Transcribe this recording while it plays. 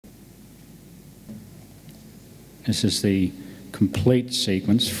This is the complete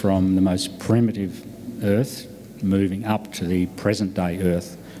sequence from the most primitive Earth moving up to the present-day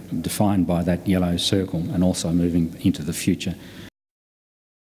Earth, defined by that yellow circle, and also moving into the future.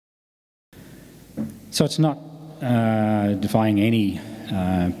 So it's not defying any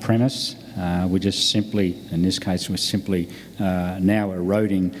premise. We're just simply, in this case, we're simply now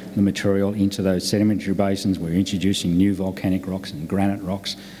eroding the material into those sedimentary basins. We're introducing new volcanic rocks and granite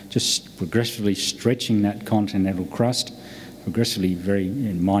rocks, just progressively stretching that continental crust, progressively very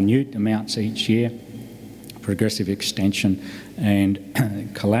minute amounts each year, progressive extension,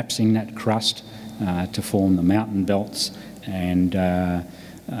 and collapsing that crust to form the mountain belts and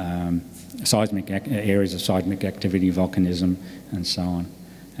seismic areas of seismic activity, volcanism, and so on.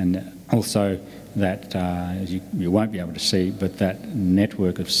 And also that, as you won't be able to see, but that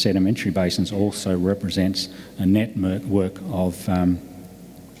network of sedimentary basins also represents a network of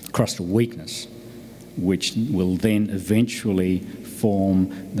crustal weakness, which will then eventually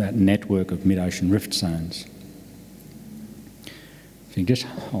form that network of mid-ocean rift zones. If you just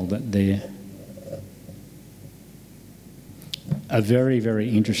hold that there. A very, very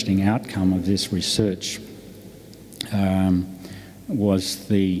interesting outcome of this research was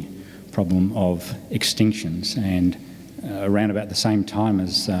the problem of extinctions, and around about the same time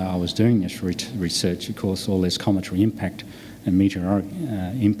as I was doing this research, of course, all this cometary impact and meteoric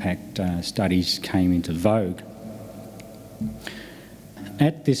impact studies came into vogue.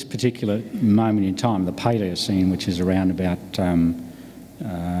 At this particular moment in time, the Paleocene, which is around about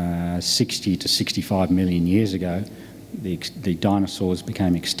 60 to 65 million years ago, the dinosaurs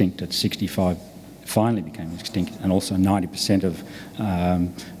became extinct at 65, finally became extinct, and also 90% of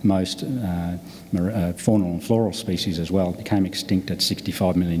most faunal and floral species as well became extinct at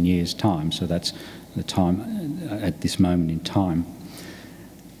 65 million years' time. So that's the time at this moment in time.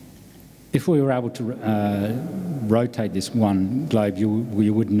 If we were able to rotate this one globe,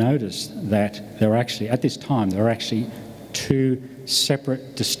 you would notice that there are actually, at this time, there are actually two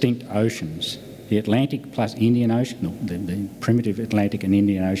separate, distinct oceans. The Atlantic plus Indian Ocean, the primitive Atlantic and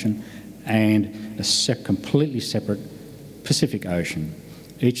Indian Ocean, and a completely separate Pacific Ocean.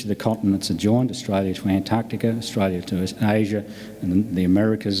 Each of the continents are joined, Australia to Antarctica, Australia to Asia, and the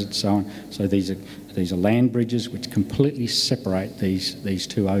Americas and so on. So these are land bridges which completely separate these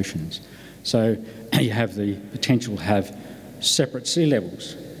two oceans. So you have the potential to have separate sea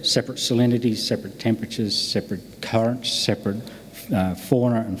levels, separate salinities, separate temperatures, separate currents, separate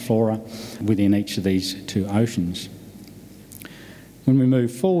fauna and flora within each of these two oceans. When we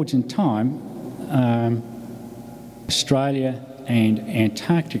move forwards in time, Australia and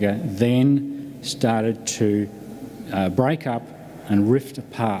Antarctica then started to break up and rift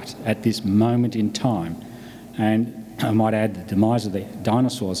apart at this moment in time. And I might add the demise of the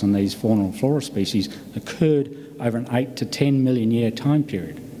dinosaurs and these faunal and floral species occurred over an 8 to 10 million year time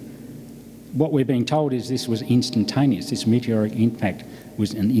period. What we're being told is this was instantaneous. This meteoric impact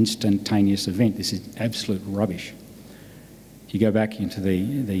was an instantaneous event. This is absolute rubbish. If you go back into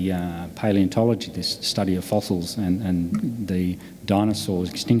the paleontology, this study of fossils and the dinosaurs'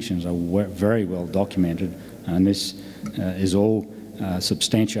 extinctions are very well documented, and this is all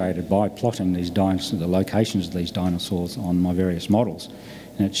substantiated by plotting these dinosaurs, the locations of these dinosaurs on my various models.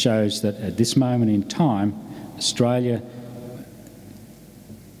 And it shows that at this moment in time, Australia,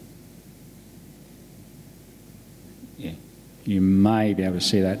 you may be able to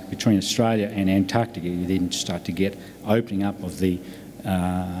see that between Australia and Antarctica, you then start to get opening up of the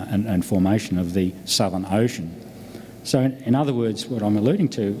and formation of the Southern Ocean. So in other words, what I'm alluding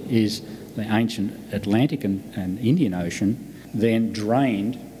to is the ancient Atlantic and Indian Ocean then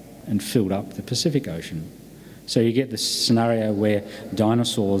drained and filled up the Pacific Ocean. So you get this scenario where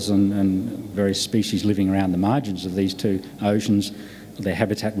dinosaurs and various species living around the margins of these two oceans, their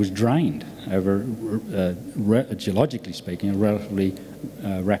habitat was drained over, geologically speaking, a relatively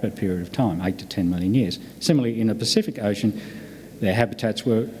rapid period of time, 8 to 10 million years. Similarly, in the Pacific Ocean, their habitats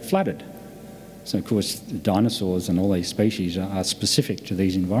were flooded. So, of course, the dinosaurs and all these species are specific to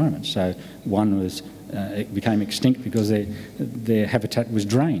these environments. So one was it became extinct because their habitat was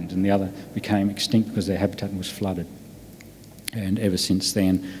drained, and the other became extinct because their habitat was flooded. And ever since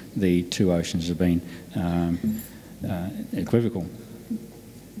then, the two oceans have been equivocal.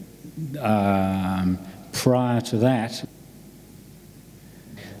 Prior to that,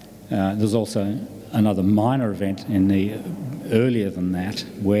 there's also another minor event in the earlier than that,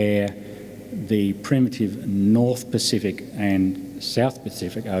 where the primitive North Pacific and South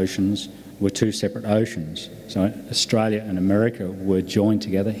Pacific oceans were two separate oceans. So Australia and America were joined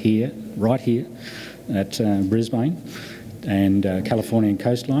together here, right here at Brisbane, and Californian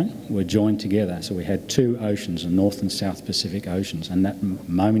coastline were joined together. So we had two oceans, the North and South Pacific Oceans, and that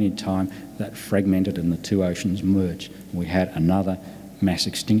moment in time that fragmented and the two oceans merged. We had another mass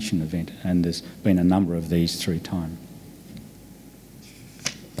extinction event, and there's been a number of these through time.